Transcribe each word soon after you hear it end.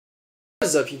What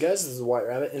is up, you guys? This is White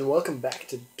Rabbit, and welcome back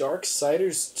to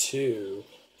Darksiders 2.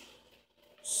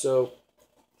 So,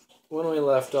 when we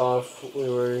left off, we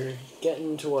were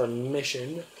getting to our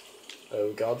mission.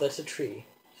 Oh god, that's a tree.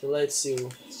 So let's see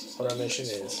what our mission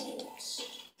is.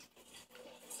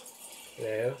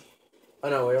 Hello? Oh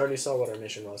no, we already saw what our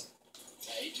mission was.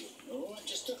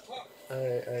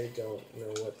 I don't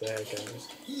know what the heck is.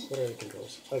 What are the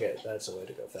controls? Okay, that's a way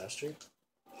to go faster.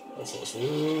 What's this?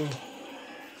 Ooh.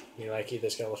 You like either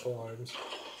skeletal arms?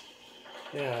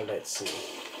 Yeah, let's see.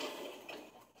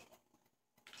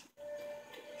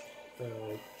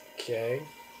 Okay.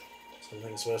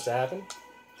 Something's supposed to happen.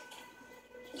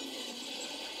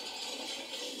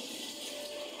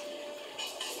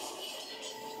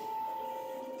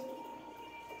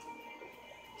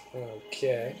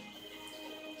 Okay.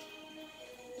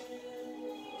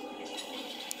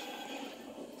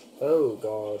 Oh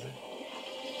god.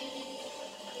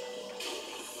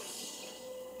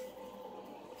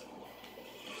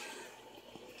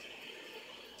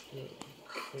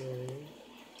 Okay.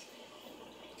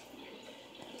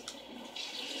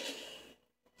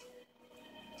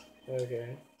 Okay.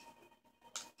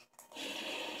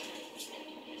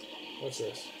 What's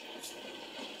this?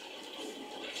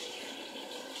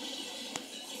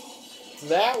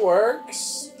 That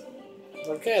works!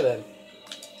 Okay then.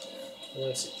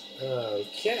 Let's see.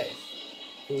 Okay.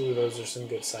 Ooh, those are some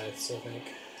good scythes, I think.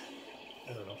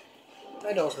 I don't know.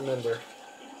 I don't remember.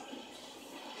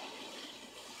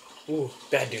 Ooh,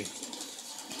 bad dude.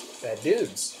 Bad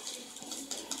dudes.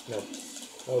 No.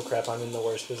 Oh crap, I'm in the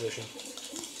worst position.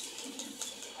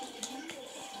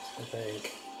 I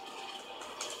think.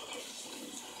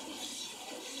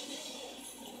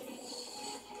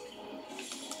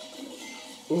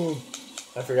 Ooh,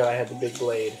 I forgot I had the big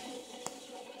blade.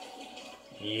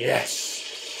 Yes!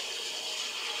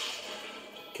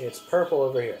 Okay, it's purple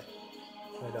over here.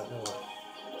 I don't know why.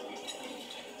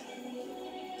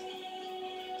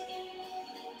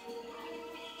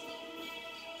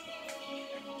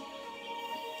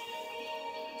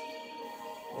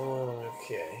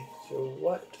 Okay, so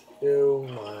what? Oh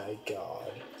my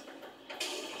god.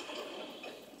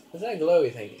 What's that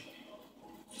glowy thingy?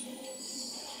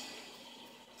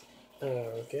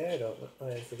 Okay, I don't know.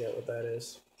 I forget what that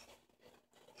is.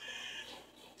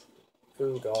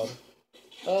 Oh god.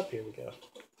 Up, here we go.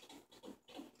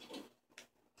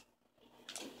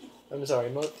 I'm sorry,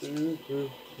 no,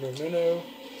 no.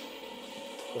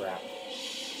 Crap.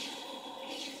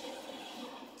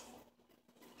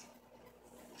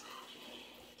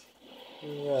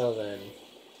 Well then.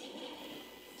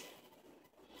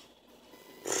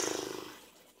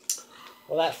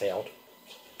 Well, that failed.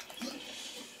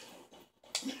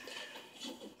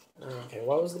 Okay,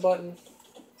 what was the button?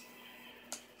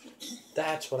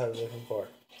 That's what I was looking for.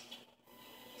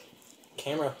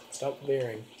 Camera, stop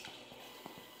veering.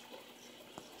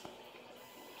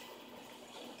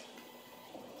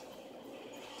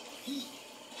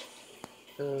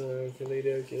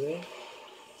 Okay.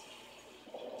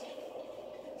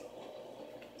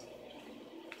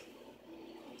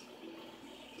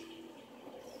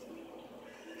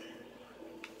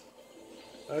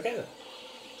 Okay then.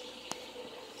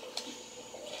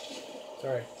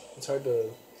 Sorry, it's hard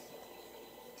to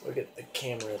look at the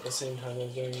camera at the same time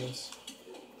as doing this.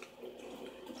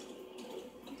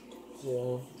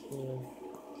 Yeah.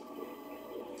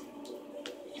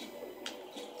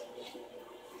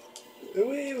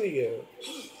 Away we go.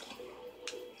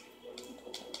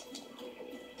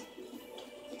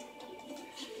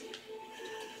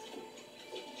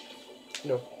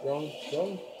 No,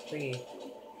 wrong thingy.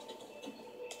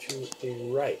 To the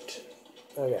right.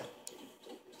 Okay.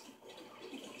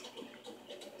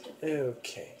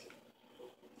 Okay.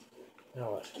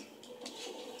 Now what?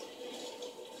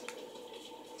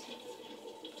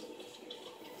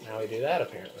 Now we do that,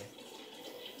 apparently.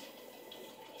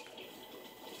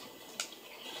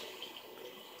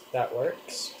 That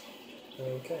works.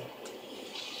 Okay.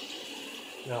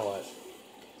 Now what?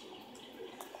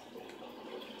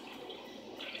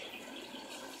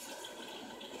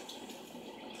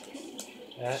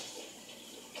 That.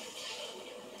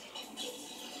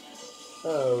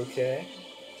 Okay.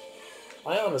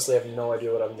 I honestly have no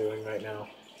idea what I'm doing right now.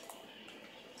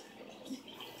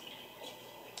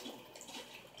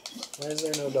 Why is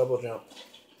there no double jump?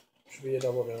 Should be a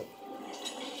double jump.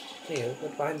 Hey,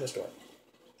 look behind this door.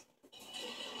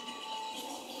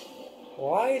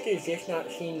 Why does this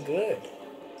not seem good?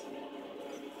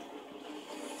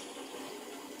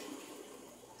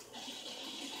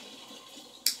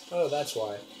 Oh, that's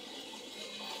why.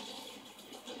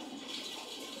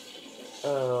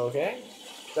 Okay.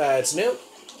 That's new.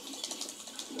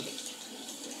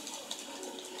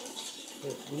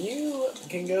 You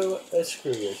can go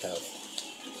screw yourself.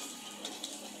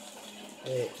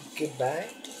 Hey, goodbye.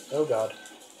 Oh god.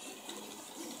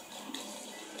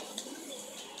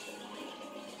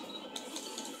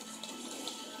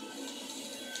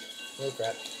 Oh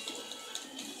crap.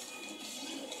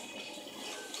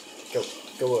 Go.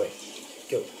 Go away.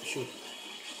 Go. Shoot.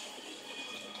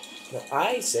 No,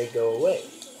 I say go away.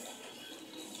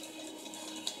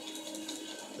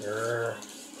 Grr.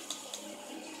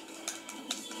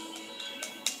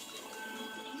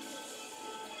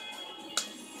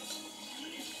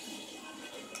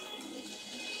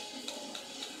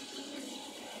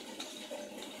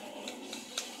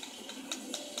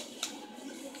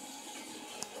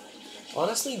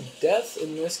 Honestly, death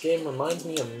in this game reminds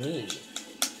me of me.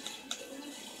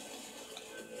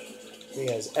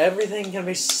 Because everything can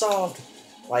be solved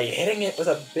by hitting it with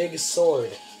a big sword.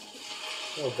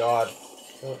 Oh god.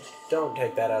 Don't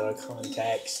take that out of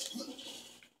context.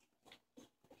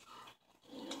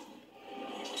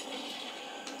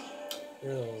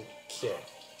 Okay.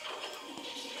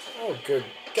 Oh good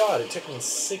god, it took me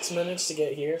 6 minutes to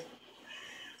get here.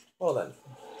 Well then.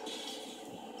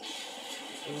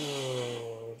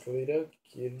 Toledo,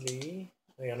 Giddy.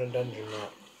 I got a dungeon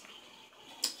map.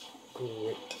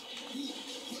 Great.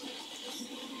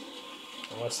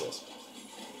 And what's this?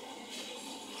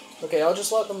 Okay, I'll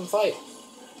just let them fight.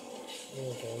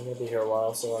 Okay, I'm gonna be here a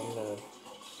while, so I'm gonna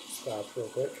stop real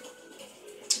quick.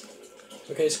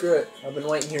 Okay, screw it. I've been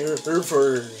waiting here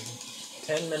for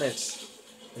 10 minutes.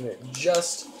 And it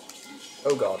just...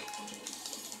 Oh god.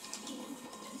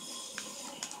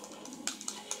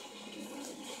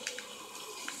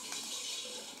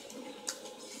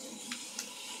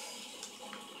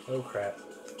 Oh crap.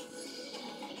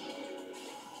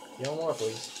 No more,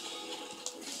 please.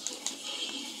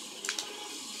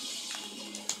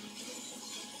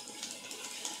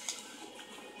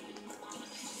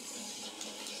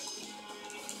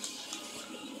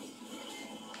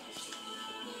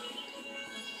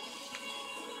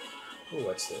 Ooh,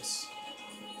 what's this?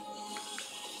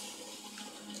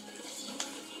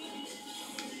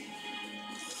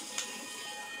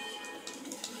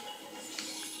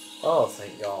 Oh,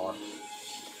 thank God.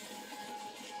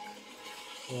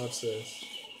 What's this?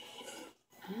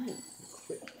 Ooh,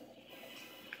 quick.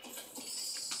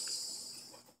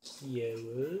 Yeah,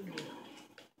 wood.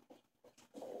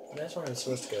 That's where I'm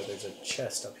supposed to go. There's a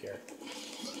chest up here.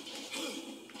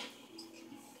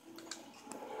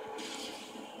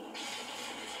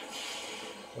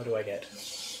 What do I get?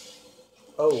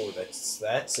 Oh,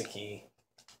 that's a key.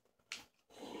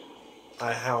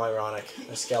 How ironic.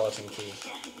 A skeleton key.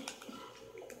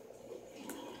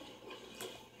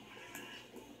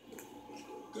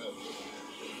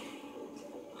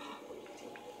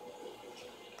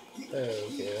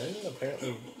 Okay, then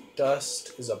apparently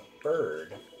dust is a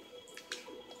bird.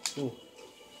 Ooh.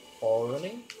 All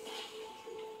running?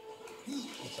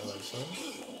 That's how I'm saying.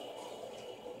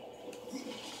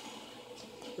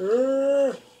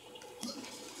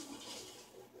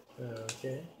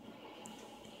 Okay.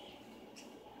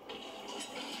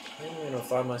 I'm gonna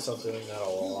find myself doing that a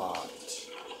lot.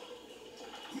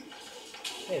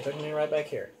 Hey, it took me right back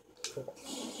here. Cool.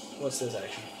 What's this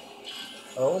action?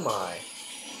 Oh my.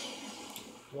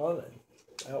 Well then,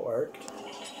 that worked.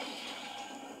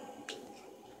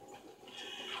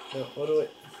 No, what do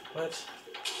it? What?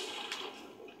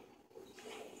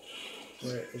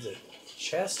 There is a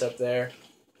chest up there,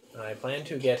 and I plan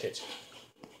to get it.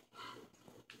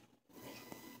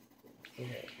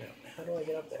 Okay, now, how do I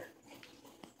get up there?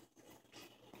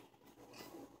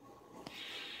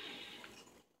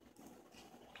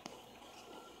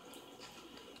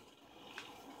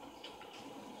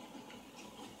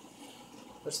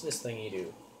 What's this thing you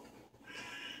do?